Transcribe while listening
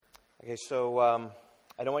Okay, so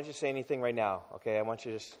I don't want you to say anything right now, okay? I want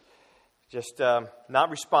you to just not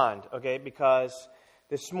respond, okay? Because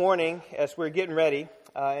this morning, as we were getting ready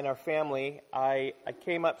in our family, I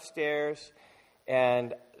came upstairs,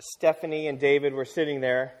 and Stephanie and David were sitting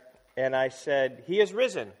there, and I said, "He is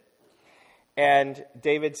risen." And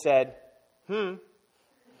David said,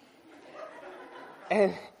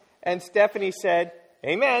 And Stephanie said,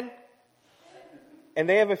 "Amen." And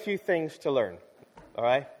they have a few things to learn, all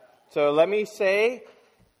right? So let me say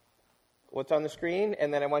what's on the screen,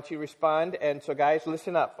 and then I want you to respond. And so, guys,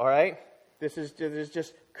 listen up, all right? This is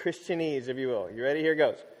just Christianese, if you will. You ready? Here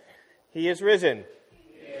goes. He is risen.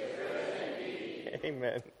 He is risen indeed.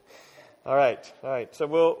 Amen. All right.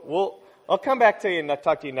 So I'll come back to you and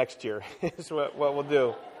talk to you next year. Is what we'll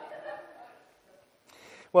do.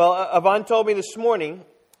 Well, Yvonne told me this morning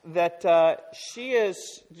that she has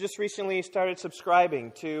just recently started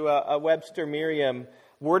subscribing to a Webster Merriam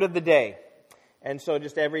Word of the Day. And so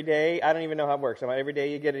just every day, I don't even know how it works. Every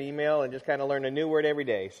day you get an email and just kind of learn a new word every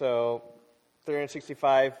day. So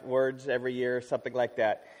 365 words every year, something like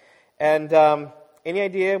that. And any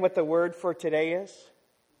idea what the word for today is?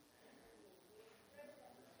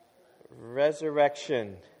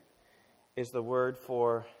 Resurrection is the word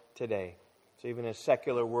for today. So even in a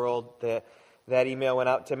secular world, that email went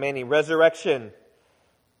out to many. Resurrection,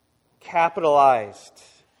 capitalized,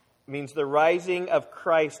 means the rising of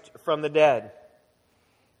Christ from the dead.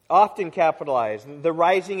 Often capitalized, the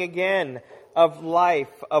rising again of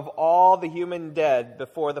life of all the human dead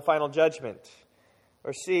before the final judgment.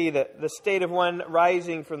 Or C, the state of one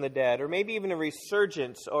rising from the dead. Or maybe even a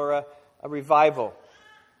resurgence or a revival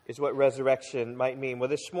is what resurrection might mean. Well,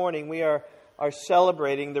 this morning we are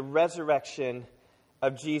celebrating the resurrection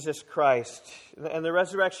of Jesus Christ. And the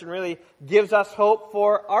resurrection really gives us hope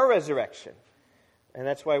for our resurrection. And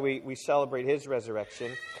that's why we celebrate His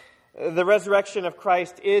resurrection. The resurrection of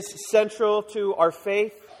Christ is central to our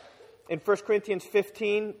faith. In 1 Corinthians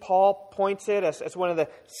 15, Paul points it as one of the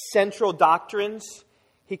central doctrines.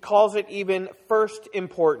 He calls it even first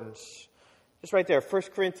importance. Just right there, 1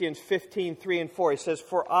 Corinthians 15, 3 and 4. He says,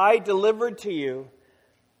 "For I delivered to you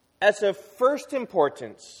as of first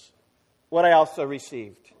importance what I also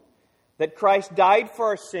received, that Christ died for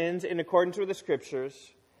our sins in accordance with the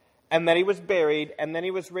Scriptures, and that He was buried, and then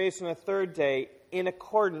He was raised on the third day in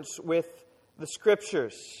accordance with the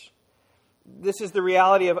Scriptures." This is the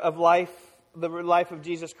reality of life, the life of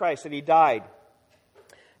Jesus Christ, that He died,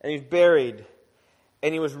 and He was buried,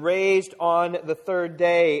 and He was raised on the third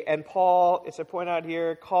day. And Paul, as I point out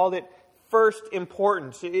here, called it first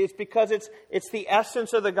importance. It's because it's the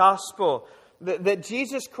essence of the gospel, that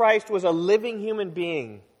Jesus Christ was a living human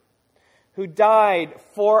being who died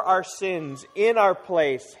for our sins in our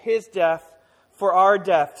place, His death for our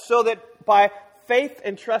death, so that by faith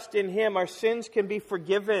and trust in Him, our sins can be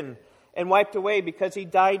forgiven and wiped away because He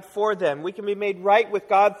died for them. We can be made right with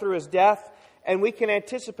God through His death, and we can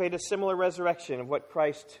anticipate a similar resurrection of what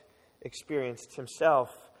Christ experienced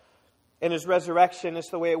Himself. And His resurrection, is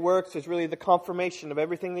the way it works, is really the confirmation of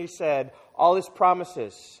everything that He said, all His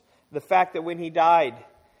promises, the fact that when He died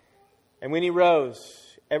and when He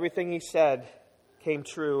rose, everything He said came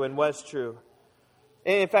true and was true.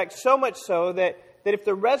 And in fact, so much so that if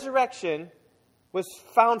the resurrection was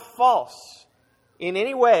found false in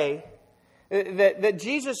any way, that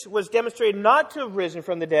Jesus was demonstrated not to have risen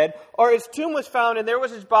from the dead, or His tomb was found and there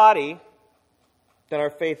was His body, then our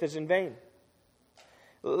faith is in vain.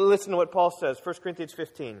 Listen to what Paul says, 1 Corinthians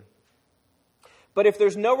 15. "But if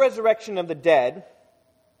there's no resurrection of the dead,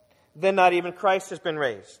 then not even Christ has been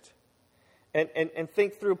raised." And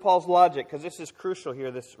think through Paul's logic, because this is crucial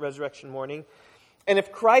here, this resurrection morning. "And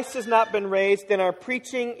if Christ has not been raised, then our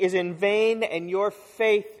preaching is in vain, and your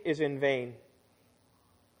faith is in vain.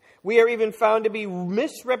 We are even found to be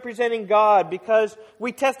misrepresenting God, because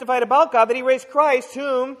we testified about God that He raised Christ,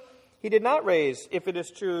 whom He did not raise, if it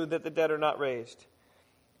is true that the dead are not raised.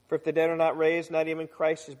 For if the dead are not raised, not even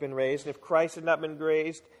Christ has been raised. And if Christ has not been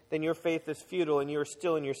raised, then your faith is futile, and you are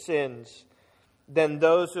still in your sins. Then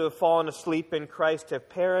those who have fallen asleep in Christ have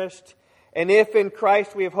perished. And if in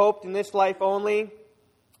Christ we have hoped in this life only,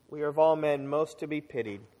 we are of all men most to be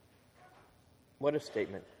pitied." What a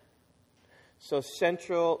statement. So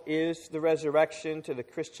central is the resurrection to the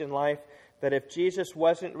Christian life that if Jesus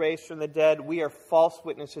wasn't raised from the dead, we are false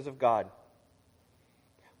witnesses of God.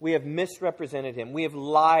 We have misrepresented Him. We have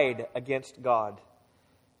lied against God.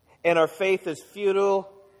 And our faith is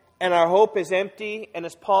futile, and our hope is empty. And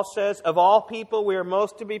as Paul says, of all people, we are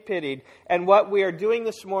most to be pitied. And what we are doing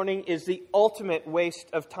this morning is the ultimate waste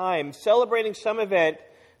of time, celebrating some event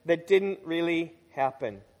that didn't really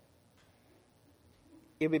happen.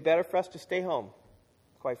 it'd be better for us to stay home,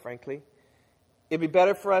 quite frankly. It'd be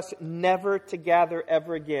better for us never to gather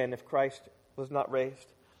ever again if Christ was not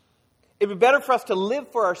raised. It'd be better for us to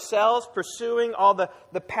live for ourselves, pursuing all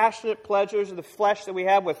the passionate pleasures of the flesh that we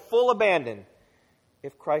have with full abandon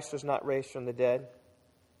if Christ was not raised from the dead.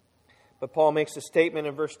 But Paul makes a statement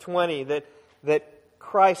in verse 20 that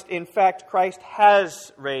Christ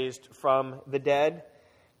has raised from the dead.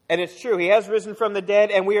 And it's true, He has risen from the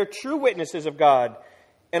dead, and we are true witnesses of God.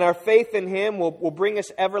 And our faith in Him will bring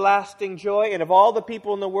us everlasting joy. And of all the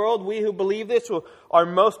people in the world, we who believe this are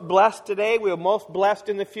most blessed today. We are most blessed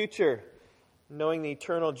in the future, knowing the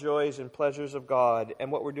eternal joys and pleasures of God.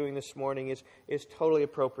 And what we're doing this morning is totally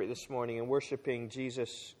appropriate this morning in worshiping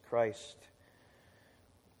Jesus Christ.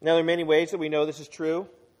 Now, there are many ways that we know this is true.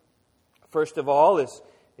 First of all is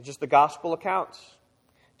just the gospel accounts.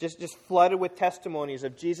 Just flooded with testimonies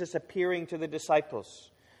of Jesus appearing to the disciples.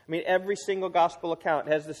 I mean, every single gospel account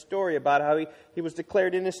has the story about how he was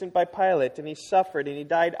declared innocent by Pilate, and He suffered, and He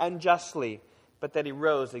died unjustly, but that He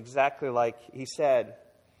rose exactly like He said.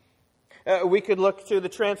 We could look to the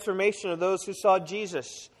transformation of those who saw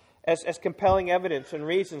Jesus as compelling evidence and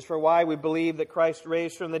reasons for why we believe that Christ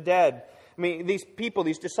raised from the dead. I mean, these people,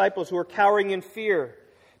 these disciples who were cowering in fear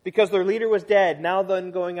because their leader was dead, now then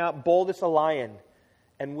going out bold as a lion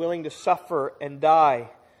and willing to suffer and die,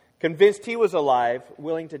 convinced He was alive,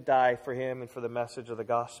 willing to die for Him and for the message of the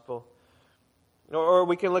gospel. Or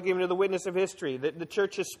we can look even to the witness of history. The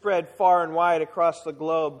church has spread far and wide across the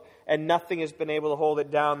globe, and nothing has been able to hold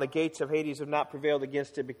it down. The gates of Hades have not prevailed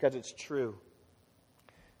against it because it's true.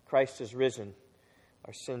 Christ has risen.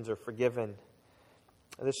 Our sins are forgiven.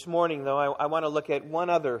 This morning, though, I want to look at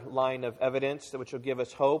one other line of evidence which will give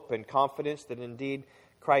us hope and confidence that indeed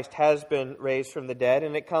Christ has been raised from the dead,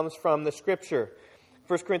 and it comes from the Scripture.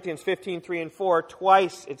 1 Corinthians 15:3 and 4,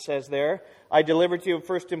 twice it says there, I delivered to you of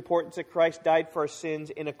first importance that Christ died for our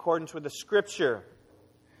sins in accordance with the Scripture.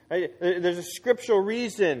 There's a scriptural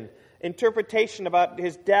reason, interpretation about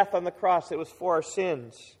His death on the cross that was for our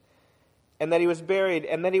sins, and that He was buried,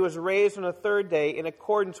 and that He was raised on the third day in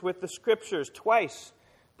accordance with the Scriptures. Twice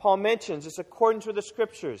Paul mentions it's accordance with the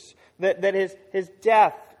Scriptures, that his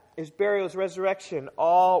death, His burial, His resurrection,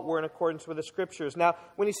 all were in accordance with the Scriptures. Now,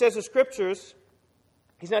 when he says the Scriptures,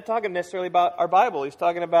 he's not talking necessarily about our Bible. He's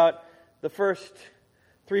talking about the first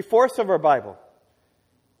 3/4 of our Bible.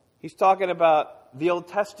 He's talking about the Old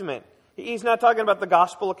Testament. He's not talking about the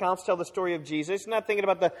gospel accounts tell the story of Jesus. He's not thinking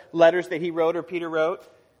about the letters that he wrote or Peter wrote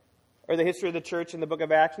or the history of the church in the book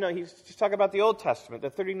of Acts. No, he's talking about the Old Testament, the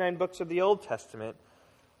 39 books of the Old Testament.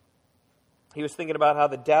 He was thinking about how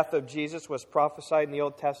the death of Jesus was prophesied in the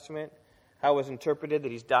Old Testament, how it was interpreted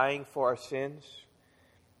that He's dying for our sins.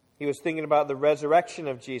 He was thinking about the resurrection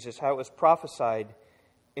of Jesus, how it was prophesied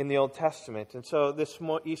in the Old Testament. And so this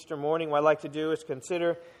Easter morning, what I'd like to do is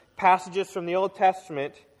consider passages from the Old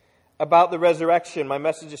Testament about the resurrection. My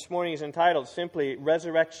message this morning is entitled simply,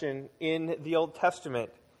 Resurrection in the Old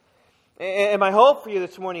Testament. And my hope for you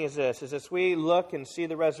this morning is this, is as we look and see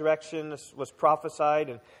the resurrection was prophesied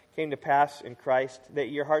and came to pass in Christ, that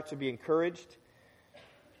your hearts would be encouraged,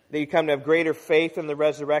 that you come to have greater faith in the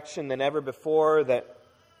resurrection than ever before, that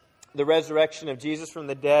the resurrection of Jesus from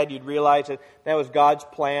the dead, you'd realize that was God's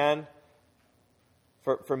plan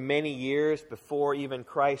for many years before even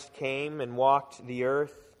Christ came and walked the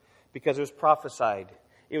earth, because it was prophesied.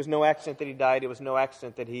 It was no accident that He died. It was no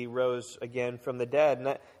accident that He rose again from the dead.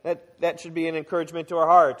 And that should be an encouragement to our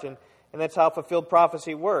heart. And that's how fulfilled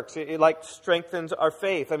prophecy works. It like strengthens our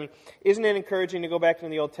faith. I mean, isn't it encouraging to go back into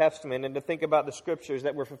the Old Testament and to think about the Scriptures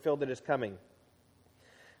that were fulfilled at His coming?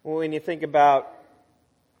 When you think about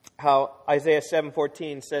how Isaiah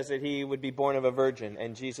 7:14 says that He would be born of a virgin,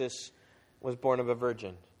 and Jesus was born of a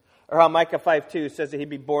virgin. Or how Micah 5:2 says that He'd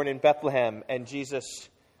be born in Bethlehem, and Jesus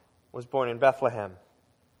was born in Bethlehem.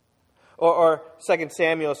 Or 2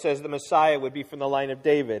 Samuel says the Messiah would be from the line of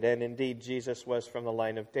David, and indeed Jesus was from the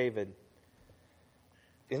line of David.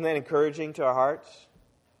 Isn't that encouraging to our hearts?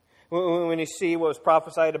 When you see what was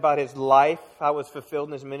prophesied about His life, how it was fulfilled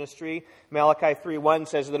in His ministry, Malachi 3:1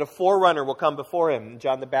 says that a forerunner will come before Him.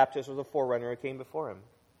 John the Baptist was a forerunner who came before Him.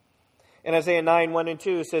 And Isaiah 9:1 and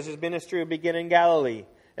 2 says His ministry will begin in Galilee,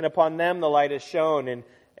 and upon them the light is shone,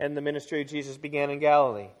 and the ministry of Jesus began in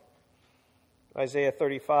Galilee. Isaiah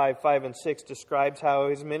 35:5 and 6 describes how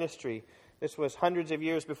His ministry, this was hundreds of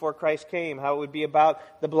years before Christ came, how it would be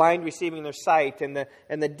about the blind receiving their sight, and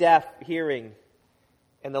the deaf hearing,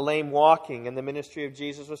 and the lame walking, and the ministry of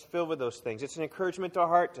Jesus was filled with those things. It's an encouragement to our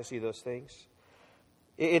heart to see those things.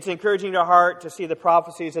 It's encouraging to our heart to see the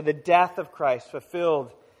prophecies of the death of Christ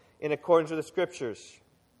fulfilled in accordance with the Scriptures.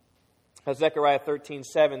 How Zechariah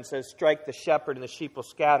 13:7 says, strike the shepherd and the sheep will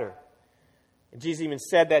scatter. And Jesus even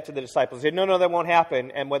said that to the disciples. He said, no, that won't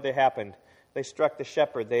happen. And what happened? They struck the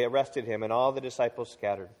shepherd, they arrested him, and all the disciples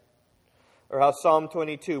scattered. Or how Psalm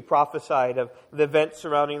 22 prophesied of the events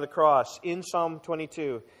surrounding the cross. In Psalm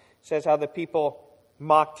 22, it says how the people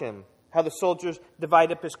mocked him, how the soldiers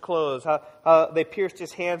divided up his clothes, how they pierced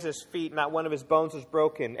his hands and his feet, not one of his bones was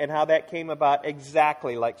broken, and how that came about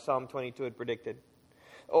exactly like Psalm 22 had predicted.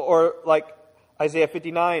 Or like Isaiah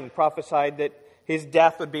 59 prophesied that his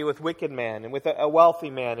death would be with wicked man and with a wealthy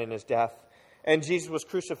man in his death. And Jesus was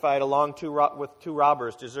crucified along with two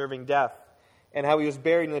robbers deserving death. And how he was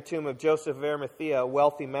buried in the tomb of Joseph of Arimathea, a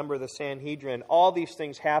wealthy member of the Sanhedrin. All these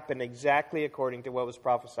things happened exactly according to what was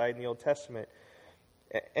prophesied in the Old Testament.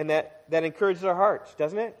 And that encourages our hearts,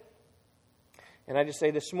 doesn't it? And I just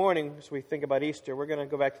say this morning, as we think about Easter, we're going to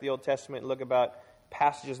go back to the Old Testament and look about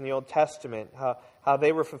passages in the Old Testament, how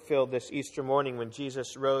they were fulfilled this Easter morning when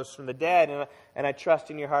Jesus rose from the dead. And I trust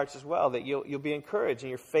in your hearts as well that you'll be encouraged and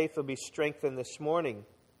your faith will be strengthened this morning.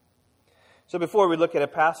 So before we look at a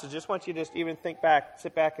passage, I just want you to just even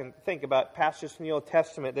sit back and think about passages from the Old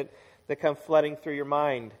Testament that come flooding through your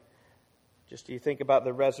mind. Just you think about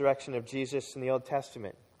the resurrection of Jesus in the Old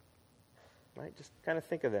Testament. Right? Just kind of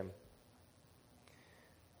think of them.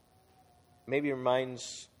 Maybe your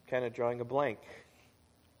mind's kind of drawing a blank,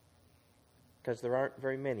 because there aren't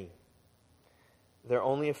very many. There are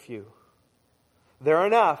only a few. There are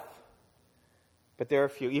enough, but there are a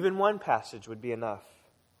few. Even one passage would be enough.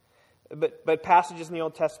 But passages in the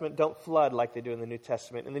Old Testament don't flood like they do in the New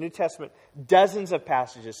Testament. In the New Testament, dozens of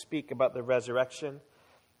passages speak about the resurrection.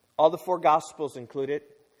 All the four Gospels include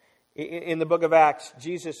it. In the book of Acts,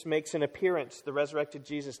 Jesus makes an appearance. The resurrected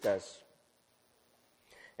Jesus does.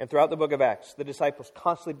 And throughout the book of Acts, the disciples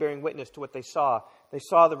constantly bearing witness to what they saw. They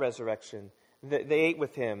saw the resurrection. They ate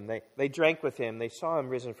with him. They drank with him. They saw him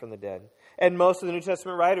risen from the dead. And most of the New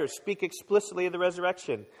Testament writers speak explicitly of the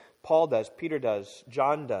resurrection. Paul does, Peter does,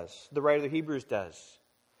 John does, the writer of the Hebrews does.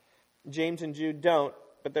 James and Jude don't,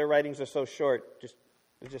 but their writings are so short,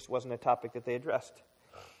 it just wasn't a topic that they addressed.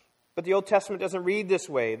 But the Old Testament doesn't read this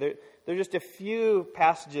way. There are just a few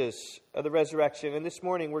passages of the resurrection, and this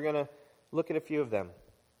morning we're going to look at a few of them.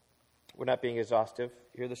 We're not being exhaustive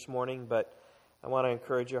here this morning, but I want to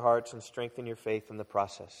encourage your hearts and strengthen your faith in the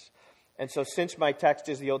process. And so since my text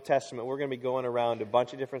is the Old Testament, we're going to be going around a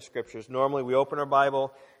bunch of different scriptures. Normally we open our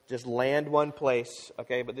Bible, just land one place,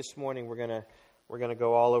 okay? But this morning we're going to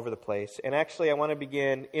go all over the place. And actually I want to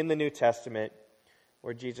begin in the New Testament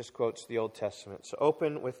where Jesus quotes the Old Testament. So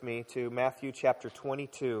open with me to Matthew chapter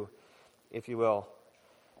 22, if you will.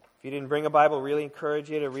 If you didn't bring a Bible, really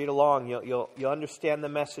encourage you to read along. You'll understand the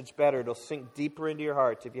message better. It'll sink deeper into your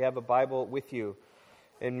heart if you have a Bible with you.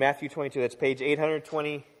 In Matthew 22, that's page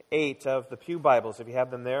 828 of the Pew Bibles, if you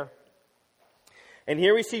have them there. And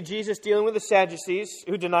here we see Jesus dealing with the Sadducees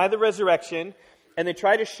who deny the resurrection, and they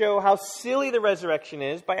try to show how silly the resurrection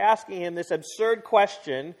is by asking him this absurd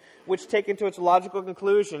question, which, taken to its logical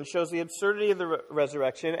conclusion, shows the absurdity of the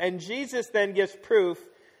resurrection. And Jesus then gives proof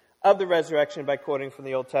of the resurrection by quoting from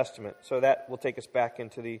the Old Testament. So that will take us back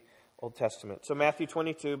into the Old Testament. So Matthew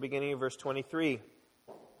 22, beginning of verse 23.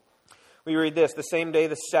 We read this: the same day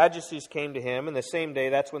the Sadducees came to him, and the same day,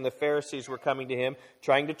 that's when the Pharisees were coming to him,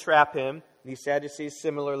 trying to trap him. These Sadducees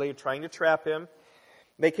similarly are trying to trap him.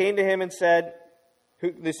 They came to him and said,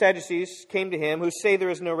 the Sadducees came to him who say there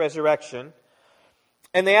is no resurrection.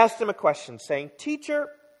 And they asked him a question, saying, Teacher,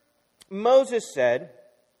 Moses said,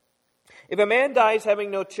 if a man dies having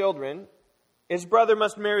no children, his brother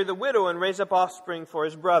must marry the widow and raise up offspring for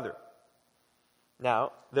his brother.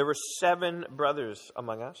 Now, there were 7 brothers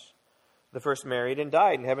among us. The first married and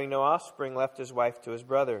died, and having no offspring, left his wife to his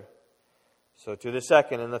brother. So to the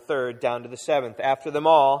second and the third, down to the 7th. After them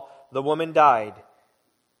all, the woman died.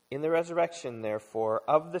 In the resurrection, therefore,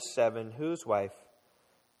 of the 7, whose wife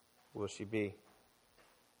will she be?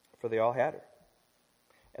 For they all had her.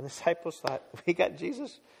 And the disciples thought, we got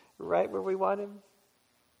Jesus right where we want him.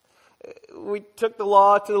 We took the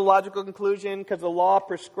law to the logical conclusion because the law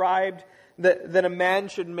prescribed that a man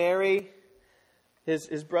should marry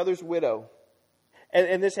his brother's widow.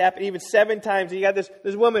 And this happened even 7 times. You got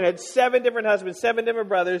this woman had 7 different husbands, 7 different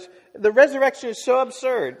brothers. The resurrection is so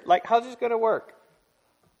absurd. Like, how's this going to work?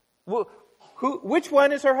 Which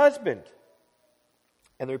one is her husband?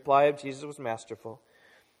 And the reply of Jesus was masterful.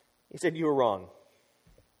 He said, you were wrong.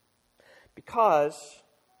 Because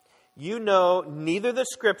you know neither the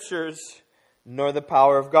Scriptures nor the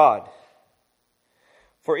power of God.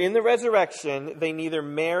 For in the resurrection they neither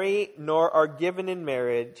marry nor are given in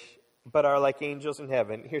marriage, but are like angels in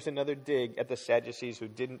heaven. Here's another dig at the Sadducees who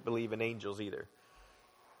didn't believe in angels either.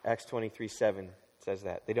 Acts 23:7 says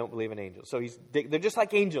that. They don't believe in angels. So they're just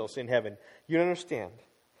like angels in heaven. You don't understand.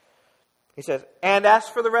 He says, and as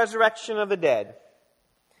for the resurrection of the dead.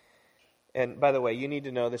 And by the way, you need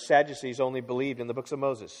to know the Sadducees only believed in the books of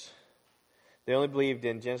Moses. They only believed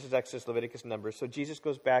in Genesis, Exodus, Leviticus, Numbers. So Jesus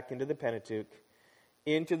goes back into the Pentateuch,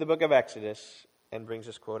 into the book of Exodus, and brings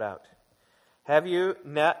this quote out. Have you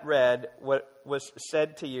not read what was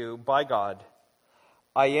said to you by God?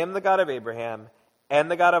 I am the God of Abraham, and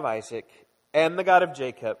the God of Isaac, and the God of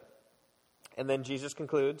Jacob. And then Jesus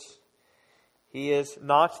concludes, He is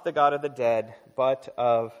not the God of the dead, but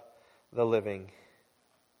of the living.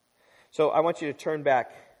 So I want you to turn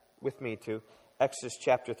back with me to Exodus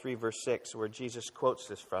chapter 3, verse 6, where Jesus quotes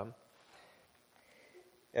this from.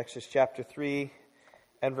 Exodus chapter 3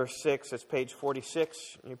 and verse 6, it's page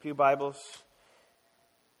 46 in your pew Bibles.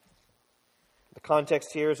 The context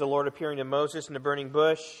here is the Lord appearing to Moses in a burning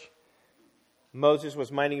bush. Moses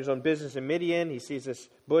was minding his own business in Midian. He sees this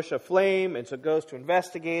bush aflame, and so goes to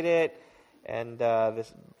investigate it. And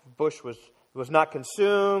this bush was not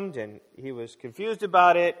consumed, and he was confused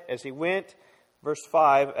about it as he went. Verse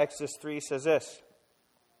 5, Exodus 3 says this,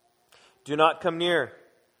 do not come near.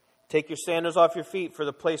 Take your sandals off your feet, for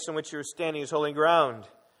the place in which you are standing is holy ground.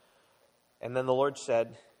 And then the Lord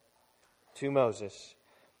said to Moses,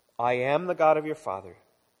 I am the God of your father,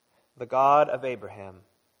 the God of Abraham,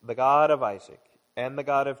 the God of Isaac, and the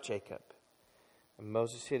God of Jacob. And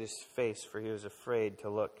Moses hid his face, for he was afraid to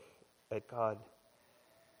look at God.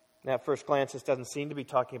 Now, at first glance, this doesn't seem to be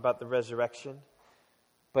talking about the resurrection.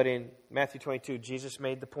 But in Matthew 22, Jesus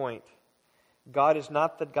made the point. God is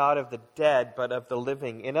not the God of the dead, but of the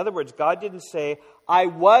living. In other words, God didn't say, I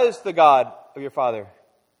was the God of your father,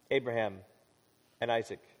 Abraham, and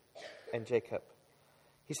Isaac, and Jacob.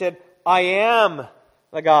 He said, I am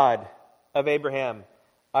the God of Abraham,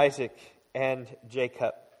 Isaac, and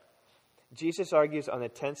Jacob. Jesus argues on the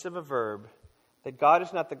tense of a verb that God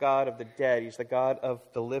is not the God of the dead, He's the God of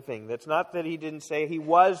the living. That's not that He didn't say He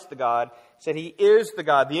was the God, He said He is the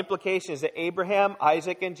God. The implication is that Abraham,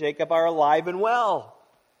 Isaac, and Jacob are alive and well,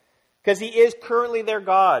 because He is currently their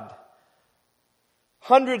God.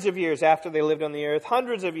 Hundreds of years after they lived on the earth,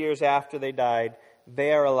 hundreds of years after they died,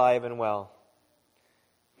 they are alive and well.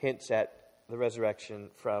 Hints at the resurrection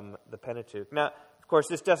from the Pentateuch. Now, of course,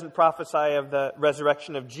 this doesn't prophesy of the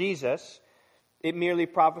resurrection of Jesus. It merely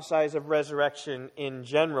prophesies of resurrection in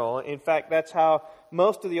general. In fact, that's how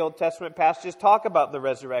most of the Old Testament passages talk about the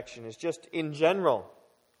resurrection, is just in general.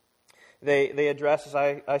 They address, as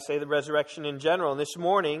I say, the resurrection in general. And this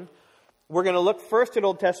morning, we're going to look first at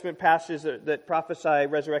Old Testament passages that prophesy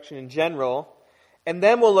resurrection in general, and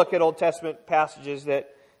then we'll look at Old Testament passages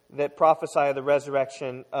that prophesy the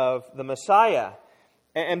resurrection of the Messiah.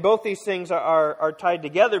 And both these things are tied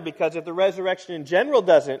together, because if the resurrection in general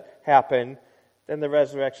doesn't happen, then the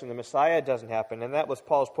resurrection of the Messiah doesn't happen. And that was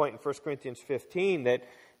Paul's point in 1 Corinthians 15, that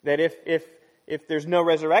if there's no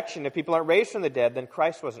resurrection, if people aren't raised from the dead, then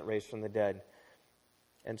Christ wasn't raised from the dead.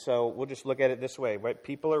 And so we'll just look at it this way, right?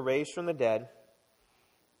 People are raised from the dead,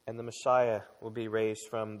 and the Messiah will be raised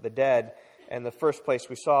from the dead. And the first place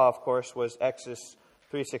we saw, of course, was Exodus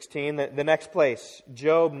 3:16. The next place,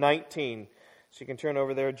 Job 19. So you can turn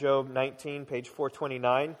over there, Job 19, page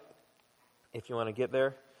 429, if you want to get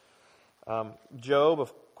there. Job,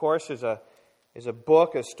 of course, is a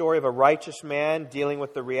book, a story of a righteous man dealing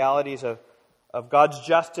with the realities of God's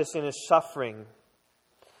justice in his suffering.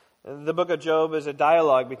 The book of Job is a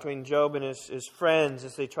dialogue between Job and his friends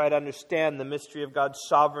as they try to understand the mystery of God's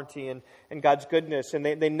sovereignty and God's goodness. And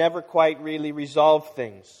they never quite really resolve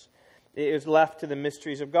things. It is left to the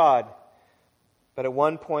mysteries of God. But at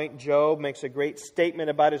one point, Job makes a great statement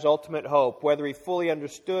about his ultimate hope. Whether he fully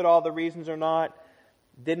understood all the reasons or not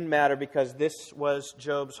didn't matter, because this was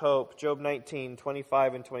Job's hope. Job 19,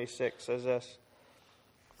 25 and 26 says this,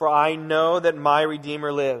 For I know that my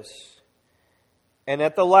Redeemer lives, and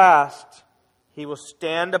at the last He will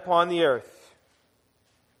stand upon the earth.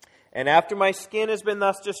 And after my skin has been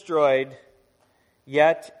thus destroyed,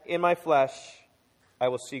 yet in my flesh I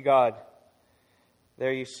will see God.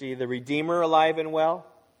 There you see the Redeemer alive and well.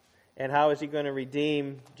 And how is He going to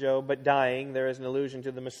redeem Job but dying? There is an allusion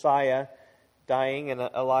to the Messiah dying and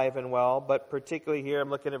alive and well. But particularly here, I'm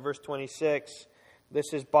looking at verse 26.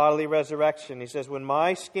 This is bodily resurrection. He says, when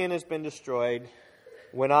my skin has been destroyed,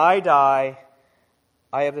 when I die,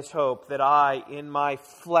 I have this hope that I, in my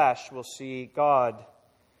flesh, will see God.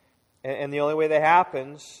 And the only way that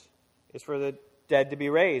happens is for the dead to be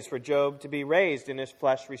raised, for Job to be raised and his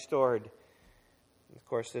flesh restored. Of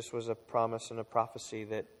course, this was a promise and a prophecy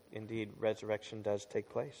that indeed resurrection does take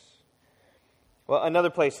place. Well, another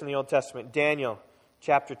place in the Old Testament, Daniel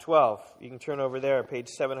chapter 12. You can turn over there, page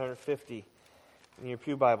 750 in your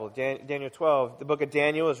pew Bible. Daniel 12. The book of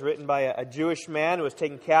Daniel was written by a Jewish man who was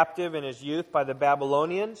taken captive in his youth by the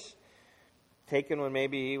Babylonians. Taken when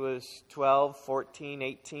maybe he was 12, 14,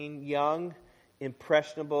 18, young,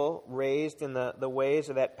 impressionable, raised in the ways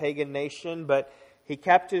of that pagan nation. But he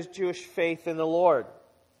kept his Jewish faith in the Lord.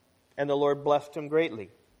 And the Lord blessed him greatly,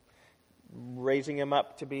 raising him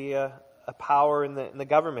up to be a power in the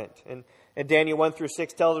government. And Daniel 1 through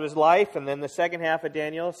 6 tells of his life, and then the second half of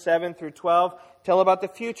Daniel, 7 through 12, tell about the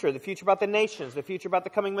future about the nations, the future about the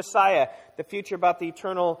coming Messiah, the future about the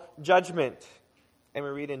eternal judgment. And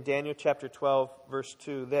we read in Daniel chapter 12, verse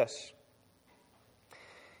 2, this: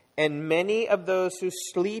 "And many of those who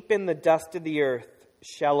sleep in the dust of the earth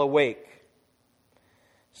shall awake,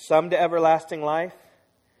 some to everlasting life,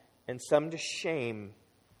 and some to shame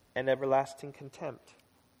and everlasting contempt."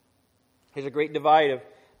 There's a great divide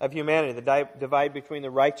of humanity, the divide between the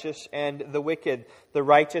righteous and the wicked. The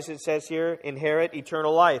righteous, it says here, inherit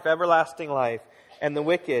eternal life, everlasting life. And the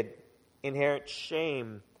wicked inherit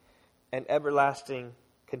shame and everlasting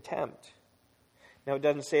contempt. Now, it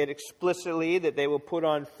doesn't say it explicitly that they will put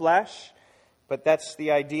on flesh, but that's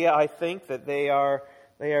the idea, I think, that they are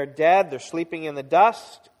dead, they're sleeping in the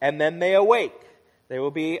dust, and then they awake. They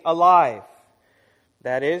will be alive.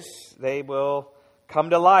 That is, they will come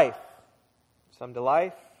to life. Some to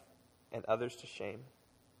life, and others to shame.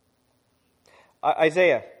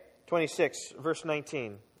 Isaiah 26, verse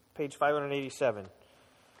 19, page 587.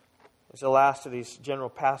 It's the last of these general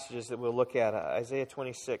passages that we'll look at. Isaiah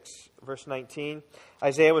 26, verse 19.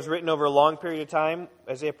 Isaiah was written over a long period of time.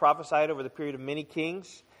 Isaiah prophesied over the period of many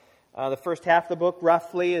kings. The first half of the book,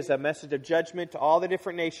 roughly, is a message of judgment to all the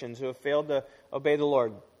different nations who have failed to obey the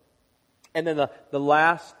Lord. And then the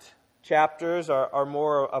last chapters are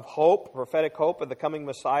more of hope, prophetic hope of the coming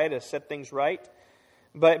Messiah to set things right.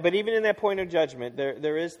 But even in that point of judgment,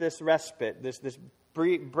 there is this respite, this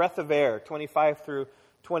breath of air, 25 through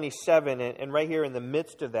 27. And right here in the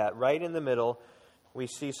midst of that, right in the middle, we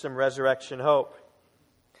see some resurrection hope.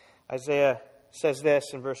 Isaiah says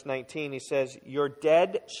this in verse 19. He says, "Your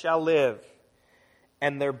dead shall live,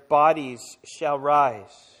 and their bodies shall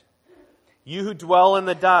rise. You who dwell in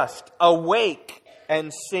the dust, awake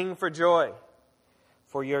and sing for joy.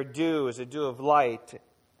 For your dew is a dew of light,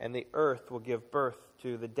 and the earth will give birth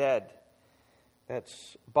to the dead."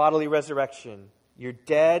 That's bodily resurrection. Your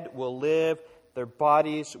dead will live, their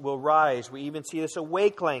bodies will rise. We even see this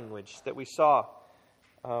awake language that we saw.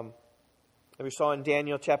 That we saw in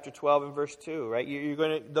Daniel chapter 12 and verse 2, right? You're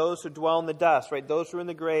going to, those who dwell in the dust, right? Those who are in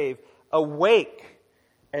the grave, awake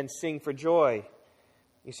and sing for joy.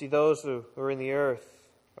 You see those who are in the earth,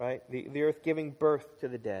 right? The earth giving birth to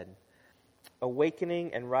the dead.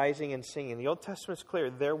 Awakening and rising and singing. The Old Testament's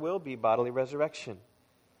clear. There will be bodily resurrection.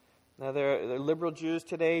 Now, the liberal Jews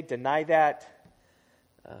today deny that.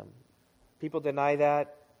 People deny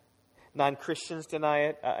that. Non-Christians deny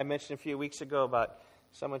it. I mentioned a few weeks ago about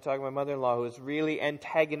someone talking to my mother-in-law who is really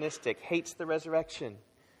antagonistic, hates the resurrection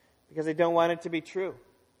because they don't want it to be true.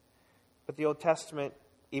 But the Old Testament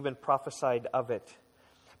even prophesied of it.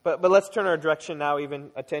 But let's turn our attention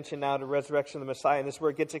now to resurrection of the Messiah. And this is where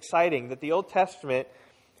it gets exciting, that the Old Testament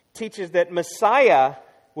teaches that Messiah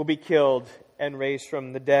will be killed and raised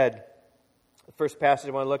from the dead. The first passage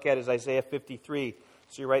I want to look at is Isaiah 53.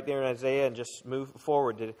 So you're right there in Isaiah and just move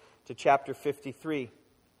forward to chapter 53.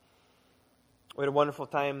 We had a wonderful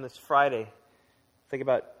time this Friday. Think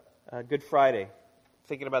about Good Friday,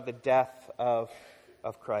 thinking about the death of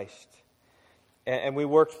Christ. And we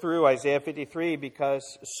worked through Isaiah 53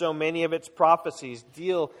 because so many of its prophecies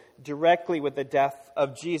deal directly with the death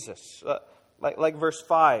of Jesus. Like verse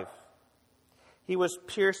 5. He was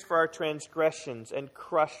pierced for our transgressions and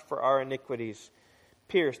crushed for our iniquities.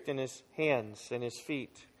 Pierced in his hands and his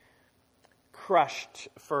feet. Crushed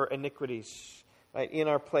for iniquities. Right? In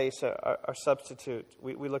our place, our substitute.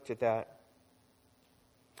 We looked at that.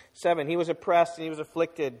 7. He was oppressed and he was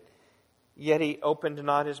afflicted, yet he opened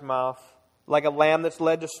not his mouth. Like a lamb that's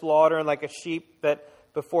led to slaughter, and like a sheep that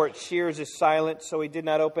before it shears is silent, so he did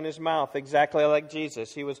not open his mouth. Exactly like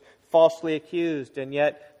Jesus. He was falsely accused, and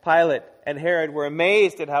yet Pilate and Herod were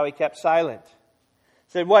amazed at how he kept silent.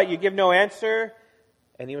 Said, "What, you give no answer?"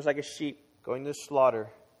 And he was like a sheep going to slaughter,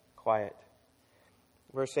 quiet.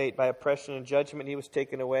 Verse 8, by oppression and judgment he was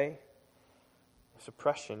taken away. It was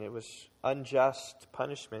oppression. It was unjust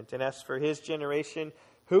punishment. And as for his generation,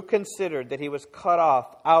 who considered that he was cut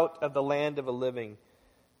off out of the land of the living,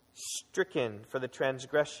 stricken for the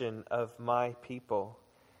transgression of my people?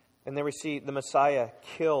 And then we see the Messiah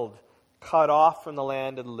killed, cut off from the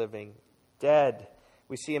land of the living, dead.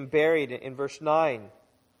 We see him buried in verse 9.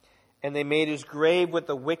 And they made his grave with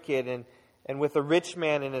the wicked and with the rich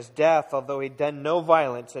man in his death, although he'd done no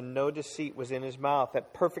violence and no deceit was in his mouth.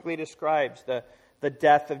 That perfectly describes the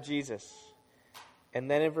death of Jesus. And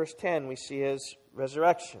then in verse 10, we see his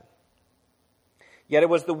resurrection. Yet it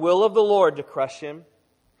was the will of the Lord to crush him.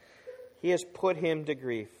 He has put him to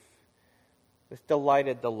grief. This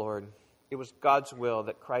delighted the Lord. It was God's will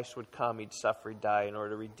that Christ would come, he'd suffer, he'd die in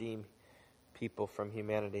order to redeem people from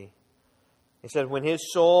humanity. He said, when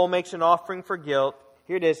his soul makes an offering for guilt,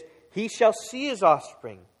 here it is, he shall see his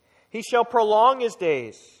offspring. He shall prolong his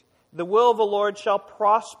days. The will of the Lord shall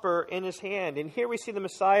prosper in his hand. And here we see the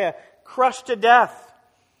Messiah crushed to death,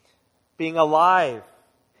 being alive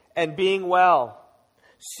and being well,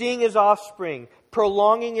 seeing his offspring,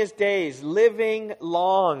 prolonging his days, living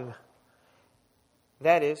long.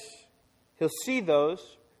 That is, he'll see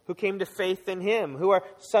those who came to faith in him, who are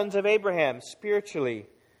sons of Abraham spiritually.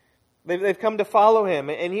 They've come to follow him,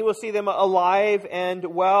 and he will see them alive and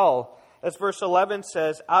well. As verse 11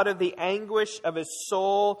 says, out of the anguish of his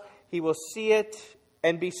soul, he will see it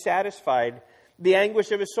and be satisfied. The anguish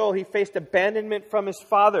of his soul, he faced abandonment from his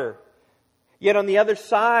father. Yet on the other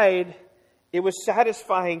side, it was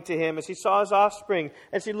satisfying to him as he saw his offspring,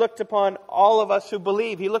 as he looked upon all of us who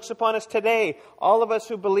believe. He looks upon us today, all of us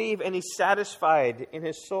who believe, and he's satisfied in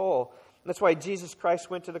his soul. And that's why Jesus Christ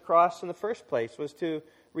went to the cross in the first place, was to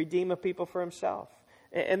redeem a people for himself.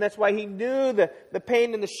 And that's why he knew the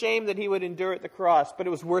pain and the shame that he would endure at the cross, but it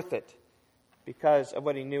was worth it because of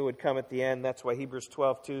what he knew would come at the end. That's why Hebrews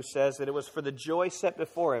 12:2 says that it was for the joy set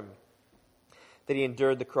before him that he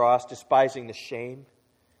endured the cross, despising the shame.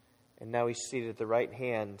 And now he's seated at the right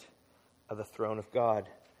hand of the throne of God,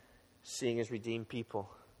 seeing his redeemed people.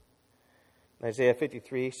 Isaiah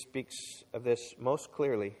 53 speaks of this most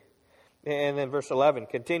clearly. And then verse 11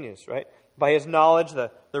 continues, right? By his knowledge,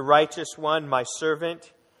 the righteous one, my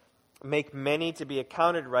servant, make many to be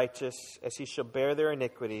accounted righteous, as he shall bear their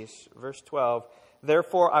iniquities. Verse 12,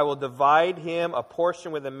 therefore I will divide him a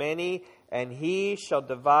portion with the many, and he shall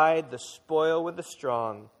divide the spoil with the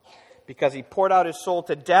strong. Because he poured out his soul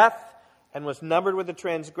to death, and was numbered with the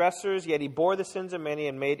transgressors, yet he bore the sins of many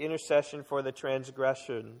and made intercession for the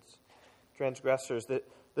transgressors.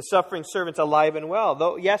 The suffering servant's alive and well.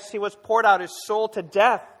 Though, yes, he was poured out his soul to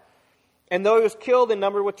death. And though he was killed and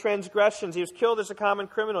numbered with transgressions, he was killed as a common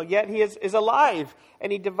criminal, yet he is alive. And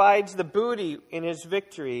he divides the booty in his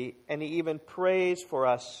victory, and he even prays for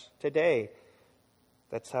us today.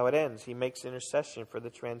 That's how it ends. He makes intercession for the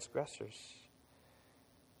transgressors.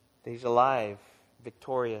 He's alive,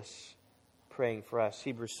 victorious, praying for us.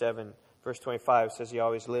 Hebrews 7, verse 25 says he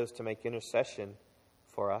always lives to make intercession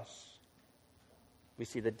for us. We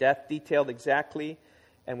see the death detailed exactly,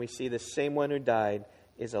 and we see the same one who died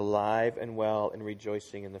is alive and well and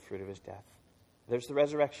rejoicing in the fruit of his death. There's the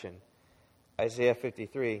resurrection. Isaiah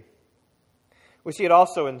 53. We see it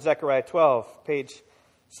also in Zechariah 12, page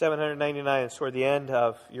 799. It's toward the end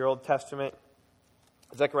of your Old Testament.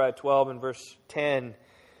 Zechariah 12 and verse 10.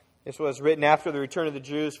 This was written after the return of the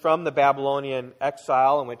Jews from the Babylonian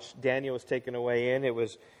exile in which Daniel was taken away in.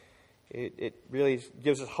 It really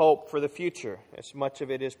gives us hope for the future, as much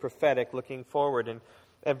of it is prophetic, looking forward.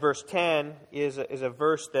 And verse 10 is a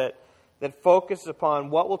verse that focuses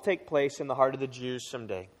upon what will take place in the heart of the Jews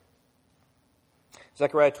someday.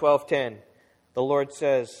 Zechariah 12:10, the Lord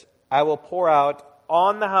says, I will pour out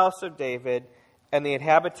on the house of David and the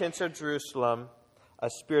inhabitants of Jerusalem a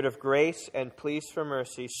spirit of grace and pleas for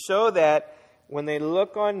mercy, so that when they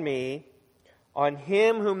look on me, on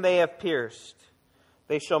him whom they have pierced,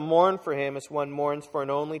 they shall mourn for him as one mourns for an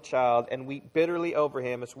only child, and weep bitterly over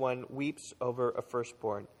him as one weeps over a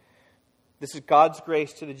firstborn. This is God's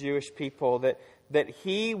grace to the Jewish people, that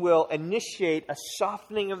he will initiate a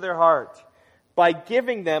softening of their heart by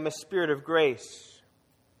giving them a spirit of grace,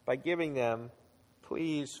 by giving them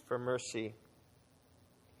pleas for mercy.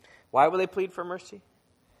 Why will they plead for mercy?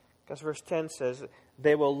 Because verse 10 says,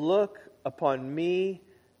 they will look upon me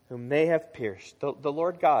whom they have pierced. The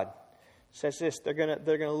Lord God says this, they're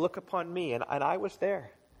gonna look upon me, and I was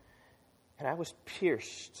there. And I was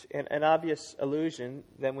pierced. An obvious allusion,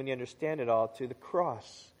 then when you understand it all, to the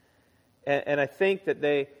cross. And I think that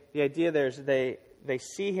the idea there is they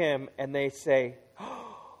see him and they say,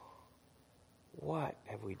 oh, what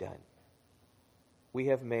have we done? We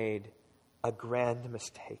have made a grand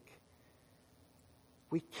mistake.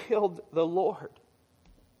 We killed the Lord.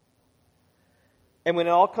 And when it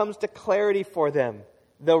all comes to clarity for them,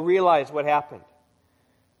 they'll realize what happened.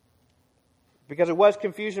 Because it was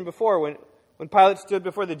confusion before when When Pilate stood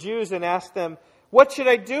before the Jews and asked them, "What should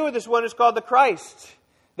I do with this one who's called the Christ?"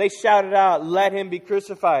 they shouted out, "Let him be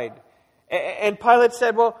crucified." And Pilate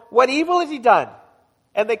said, "Well, what evil has he done?"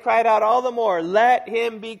 And they cried out all the more, "Let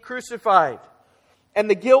him be crucified."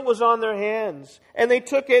 And the guilt was on their hands. And they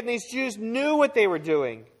took it, and these Jews knew what they were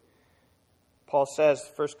doing. Paul says,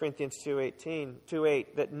 1 Corinthians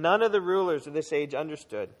 2:8, that none of the rulers of this age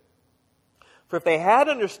understood. For if they had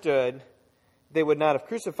understood, they would not have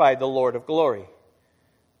crucified the Lord of glory.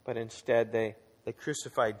 But instead, they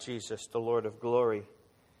crucified Jesus, the Lord of glory.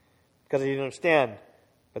 Because they didn't understand.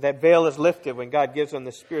 But that veil is lifted when God gives them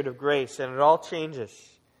the Spirit of grace, and it all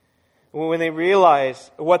changes. When they realize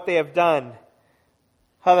what they have done,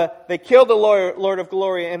 how they killed the Lord of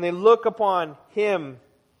glory, and they look upon Him,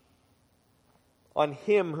 on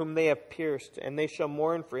Him whom they have pierced, and they shall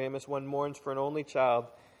mourn for Him as one mourns for an only child,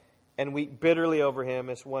 and weep bitterly over Him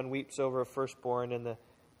as one weeps over a firstborn.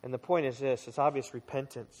 And the point is this: it's obvious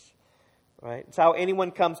repentance. Right? It's how anyone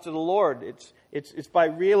comes to the Lord. It's by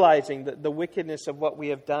realizing the wickedness of what we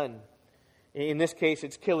have done. In this case,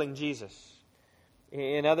 it's killing Jesus.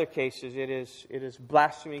 In other cases, it is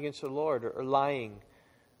blaspheming against the Lord, or lying,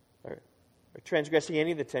 or transgressing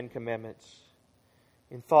any of the 10 Commandments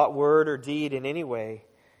in thought, word, or deed in any way,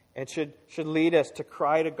 and should lead us to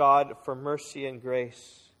cry to God for mercy and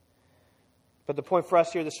grace. But the point for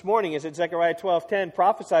us here this morning is that Zechariah 12:10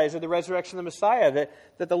 prophesies of the resurrection of the Messiah,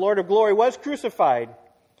 that the Lord of glory was crucified,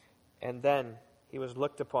 and then He was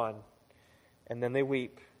looked upon, and then they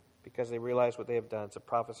weep because they realize what they have done. It's a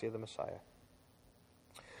prophecy of the Messiah.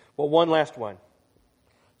 Well, one last one.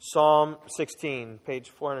 Psalm 16, page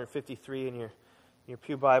 453 in your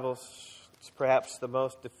pew Bibles. It's perhaps the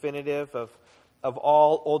most definitive of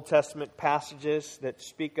all Old Testament passages that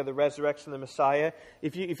speak of the resurrection of the Messiah.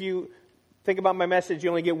 If you think about my message, you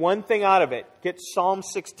only get one thing out of it. Get Psalm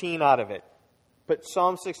 16 out of it. Put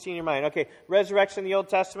Psalm 16 in your mind. Okay, resurrection in the Old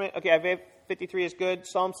Testament. Okay, Isaiah 53 is good.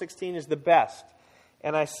 Psalm 16 is the best.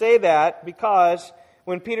 And I say that because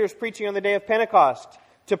when Peter is preaching on the day of Pentecost,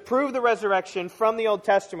 to prove the resurrection from the Old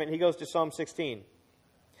Testament, he goes to Psalm 16.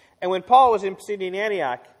 And when Paul was in Pisidian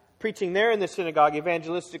Antioch, preaching there in the synagogue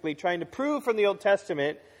evangelistically, trying to prove from the Old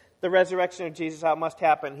Testament the resurrection of Jesus, how it must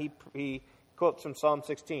happen, he quotes from Psalm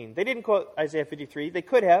 16. They didn't quote Isaiah 53. They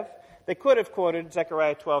could have. They could have quoted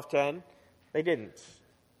Zechariah 12:10. They didn't.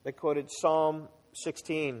 They quoted Psalm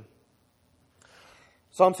 16.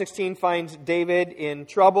 Psalm 16 finds David in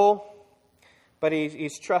trouble, but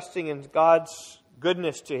he's trusting in God's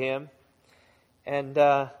goodness to him, and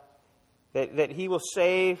that He will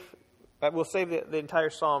save. We'll save the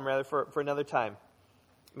entire psalm rather for another time.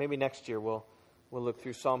 Maybe next year we'll look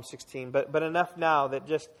through Psalm 16. But enough now that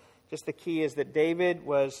just the key is that David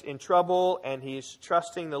was in trouble and he's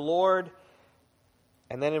trusting the Lord.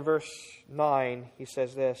 And then in verse 9 he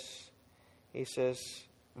says this. He says,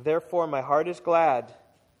 "Therefore my heart is glad,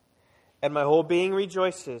 and my whole being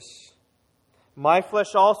rejoices. My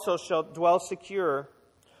flesh also shall dwell secure,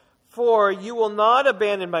 for you will not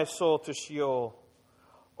abandon my soul to Sheol,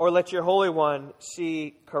 or let your Holy One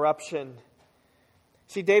see corruption."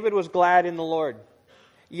 See, David was glad in the Lord.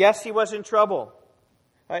 Yes, he was in trouble.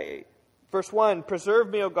 Verse 1, "Preserve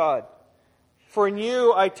me, O God, for in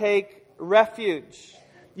you I take refuge.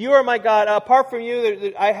 You are my God. Apart from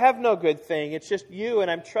you, I have no good thing. It's just you, and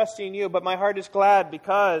I'm trusting you. But my heart is glad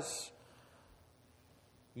because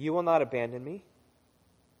you will not abandon me."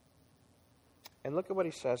 And look at what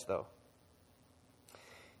he says, though.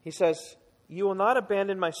 He says, "You will not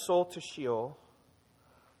abandon my soul to Sheol,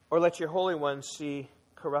 or let your Holy One see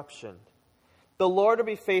corruption." The Lord will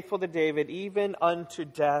be faithful to David, even unto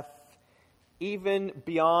death. Even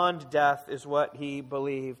beyond death is what he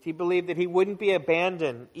believed. He believed that he wouldn't be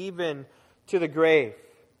abandoned, even to the grave.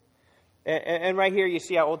 And right here you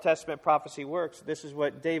see how Old Testament prophecy works. This is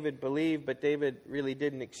what David believed, but David really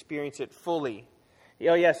didn't experience it fully.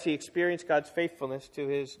 Oh yes, he experienced God's faithfulness to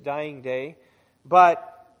his dying day,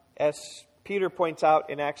 but as Peter points out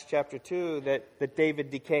in Acts chapter 2, that David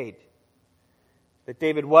decayed. That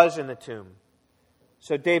David was in the tomb.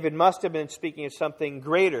 So David must have been speaking of something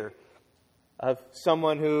greater, of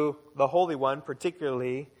someone who, the Holy One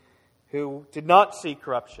particularly, who did not see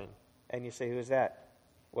corruption. And you say, who is that?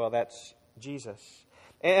 Well, that's Jesus.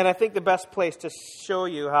 And I think the best place to show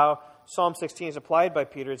you how Psalm 16 is applied by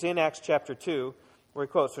Peter is in Acts chapter 2, where he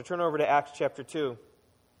quotes. So turn over to Acts chapter 2.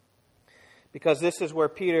 Because this is where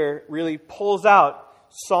Peter really pulls out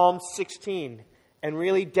Psalm 16 and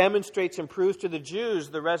really demonstrates and proves to the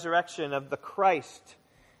Jews the resurrection of the Christ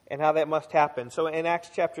and how that must happen. So in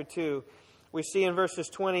Acts chapter 2, we see in verses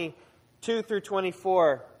 22 through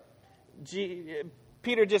 24,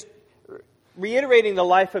 Peter just reiterating the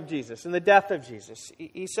life of Jesus and the death of Jesus.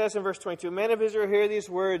 He says in verse 22, "Men of Israel, hear these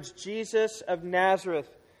words, Jesus of Nazareth,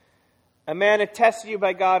 a man attested to you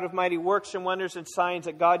by God with mighty works and wonders and signs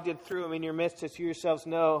that God did through him in your midst, as you yourselves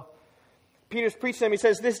know." Peter's preaching them. He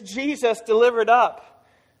says, this Jesus delivered up,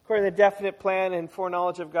 according to the definite plan and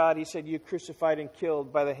foreknowledge of God, he said, you crucified and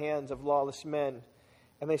killed by the hands of lawless men.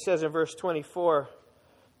 And he says in verse 24,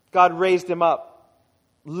 God raised him up,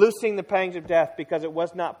 loosing the pangs of death, because it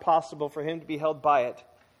was not possible for him to be held by it.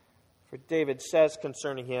 For David says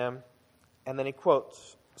concerning him, and then he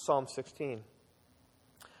quotes Psalm 16.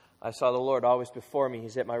 I saw the Lord always before me.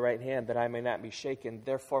 He's at my right hand, that I may not be shaken.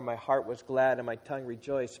 Therefore my heart was glad and my tongue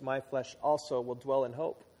rejoiced. My flesh also will dwell in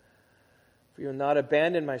hope. For you will not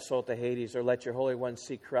abandon my soul to Hades, or let your Holy One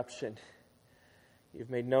see corruption.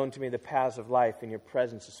 You've made known to me the paths of life. In your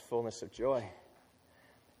presence is fullness of joy.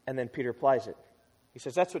 And then Peter applies it. He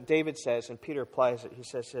says, that's what David says, and Peter applies it. He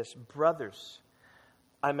says this, brothers,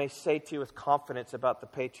 I may say to you with confidence about the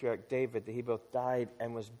patriarch David that he both died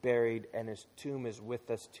and was buried, and his tomb is with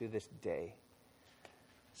us to this day.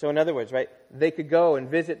 So in other words, right, they could go and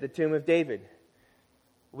visit the tomb of David.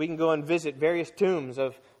 We can go and visit various tombs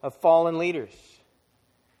of fallen leaders.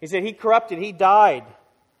 He said he corrupted, he died.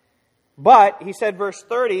 But, he said, verse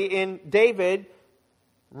 30, in David,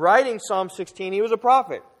 writing Psalm 16, he was a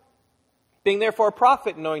prophet. Being therefore a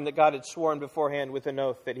prophet, knowing that God had sworn beforehand with an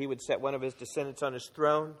oath that he would set one of his descendants on his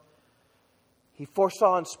throne, he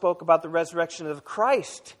foresaw and spoke about the resurrection of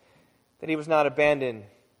Christ, that he was not abandoned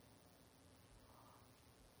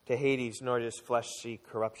to Hades, nor did his flesh see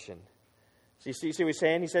corruption. So you see what he's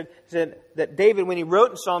saying? He said that David, when he wrote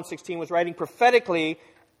in Psalm 16, was writing prophetically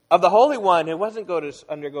of the Holy One who wasn't going to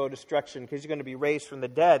undergo destruction because he's going to be raised from the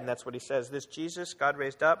dead. And that's what he says. This Jesus, God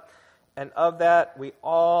raised up. And of that, we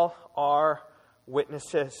all are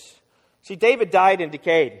witnesses. See, David died and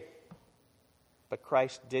decayed. But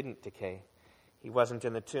Christ didn't decay. He wasn't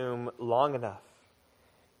in the tomb long enough.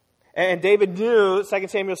 And David knew, 2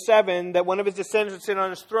 Samuel 7, that one of his descendants would sit on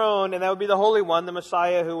his throne, and that would be the Holy One, the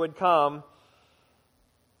Messiah who would come.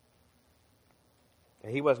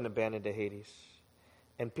 And he wasn't abandoned to Hades.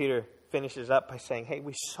 And Peter finishes up by saying, hey,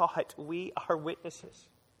 we saw it. We are witnesses.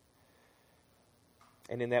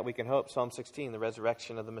 And in that we can hope, Psalm 16, the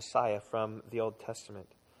resurrection of the Messiah from the Old Testament.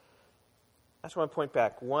 I just want to point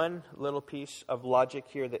back one little piece of logic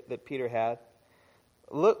here that Peter had.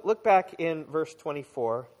 Look back in verse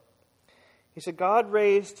 24. He said, God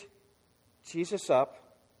raised Jesus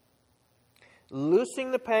up,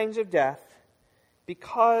 loosing the pangs of death,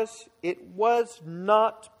 because it was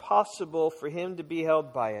not possible for him to be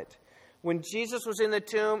held by it. When Jesus was in the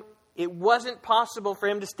tomb, it wasn't possible for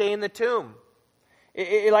him to stay in the tomb.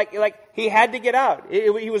 Like he had to get out.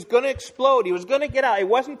 He was going to explode. He was going to get out. It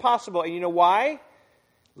wasn't possible. And you know why?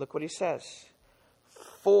 Look what he says.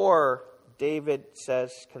 For David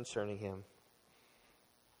says concerning him.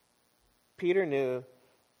 Peter knew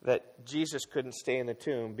that Jesus couldn't stay in the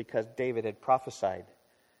tomb because David had prophesied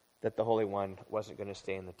that the Holy One wasn't going to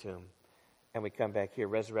stay in the tomb. And we come back here,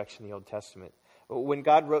 resurrection in the Old Testament. When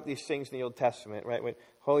God wrote these things in the Old Testament, right, when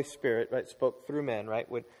Holy Spirit, right, spoke through men, right,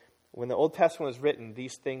 when the Old Testament was written,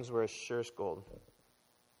 these things were as sure as gold.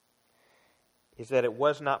 He said it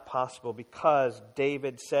was not possible because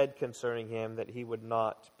David said concerning him that he would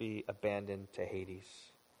not be abandoned to Hades.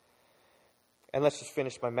 And let's just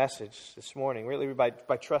finish my message this morning, really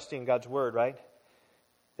by trusting God's word, right?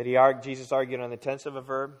 That Jesus argued on the tense of a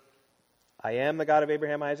verb. I am the God of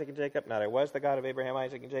Abraham, Isaac, and Jacob. Not I was the God of Abraham,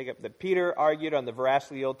 Isaac, and Jacob. That Peter argued on the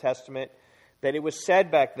veracity of the Old Testament, that it was said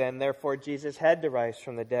back then, therefore Jesus had to rise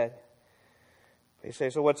from the dead. They say,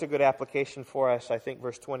 so what's a good application for us? I think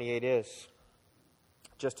verse 28 is,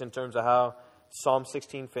 just in terms of how Psalm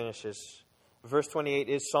 16 finishes. Verse 28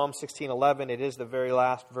 is Psalm 16:11. It is the very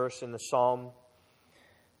last verse in the Psalm.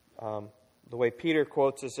 The way Peter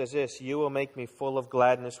quotes it says this, you will make me full of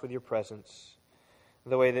gladness with your presence.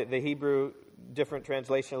 The way that the Hebrew, different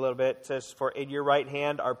translation a little bit, says, for in your right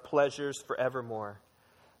hand are pleasures forevermore.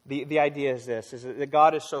 The idea is this, is that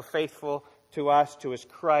God is so faithful to us, to his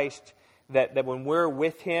Christ, that when we're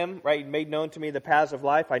with him, right, made known to me the paths of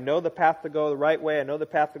life. I know the path to go the right way. I know the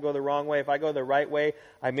path to go the wrong way. If I go the right way,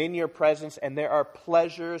 I'm in your presence, and there are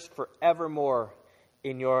pleasures forevermore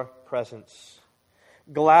in your presence.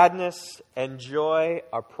 Gladness and joy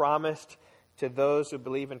are promised to those who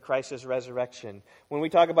believe in Christ's resurrection. When we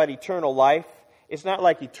talk about eternal life, it's not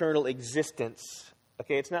like eternal existence.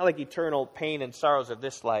 Okay, it's not like eternal pain and sorrows of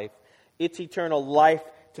this life. It's eternal life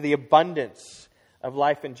to the abundance of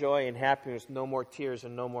life and joy and happiness, no more tears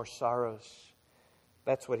and no more sorrows.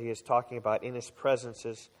 That's what he is talking about. In his presence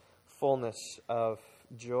is fullness of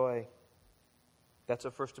joy. That's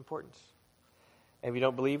of first importance. And if you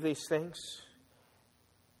don't believe these things,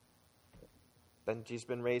 then Jesus has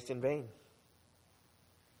been raised in vain.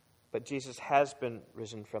 But Jesus has been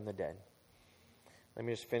risen from the dead. Let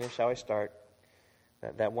me just finish how I start.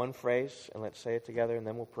 That one phrase, and let's say it together, and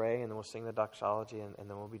then we'll pray, and then we'll sing the doxology, and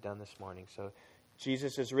then we'll be done this morning. So,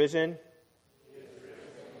 Jesus is risen.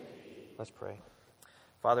 Let's pray.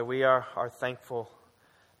 Father, we are thankful,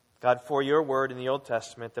 God, for your word in the Old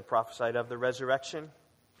Testament that prophesied of the resurrection,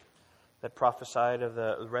 that prophesied of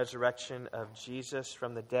the resurrection of Jesus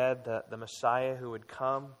from the dead, the Messiah who would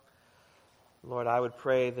come. Lord, I would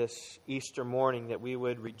pray this Easter morning that we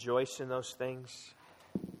would rejoice in those things.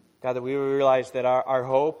 God, that we would realize that our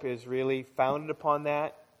hope is really founded upon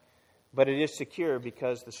that, but it is secure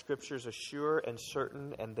because the Scriptures are sure and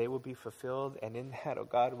certain, and they will be fulfilled. And in that, oh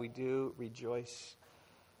God, we do rejoice.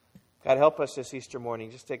 God, help us this Easter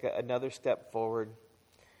morning. Just take another step forward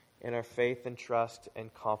in our faith and trust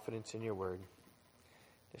and confidence in your word.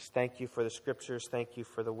 Just thank you for the Scriptures. Thank you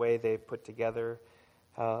for the way they've put together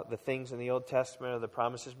the things in the Old Testament are the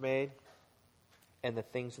promises made, and the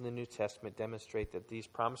things in the New Testament demonstrate that these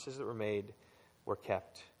promises that were made were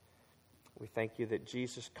kept. We thank you that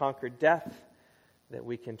Jesus conquered death, that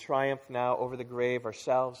we can triumph now over the grave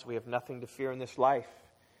ourselves. We have nothing to fear in this life,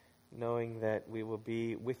 knowing that we will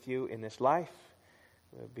be with you in this life.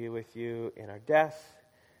 We will be with you in our death.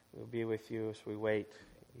 We will be with you as we wait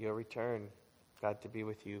your return, God, to be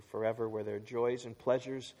with you forever, where there are joys and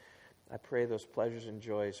pleasures. I pray those pleasures and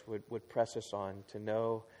joys would press us on to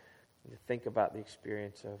know and to think about the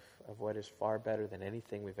experience of what is far better than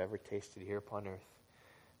anything we've ever tasted here upon earth.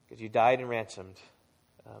 Because you died and ransomed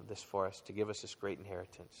this for us to give us this great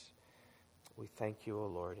inheritance. We thank you, O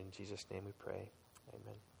Lord. In Jesus' name we pray.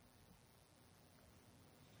 Amen.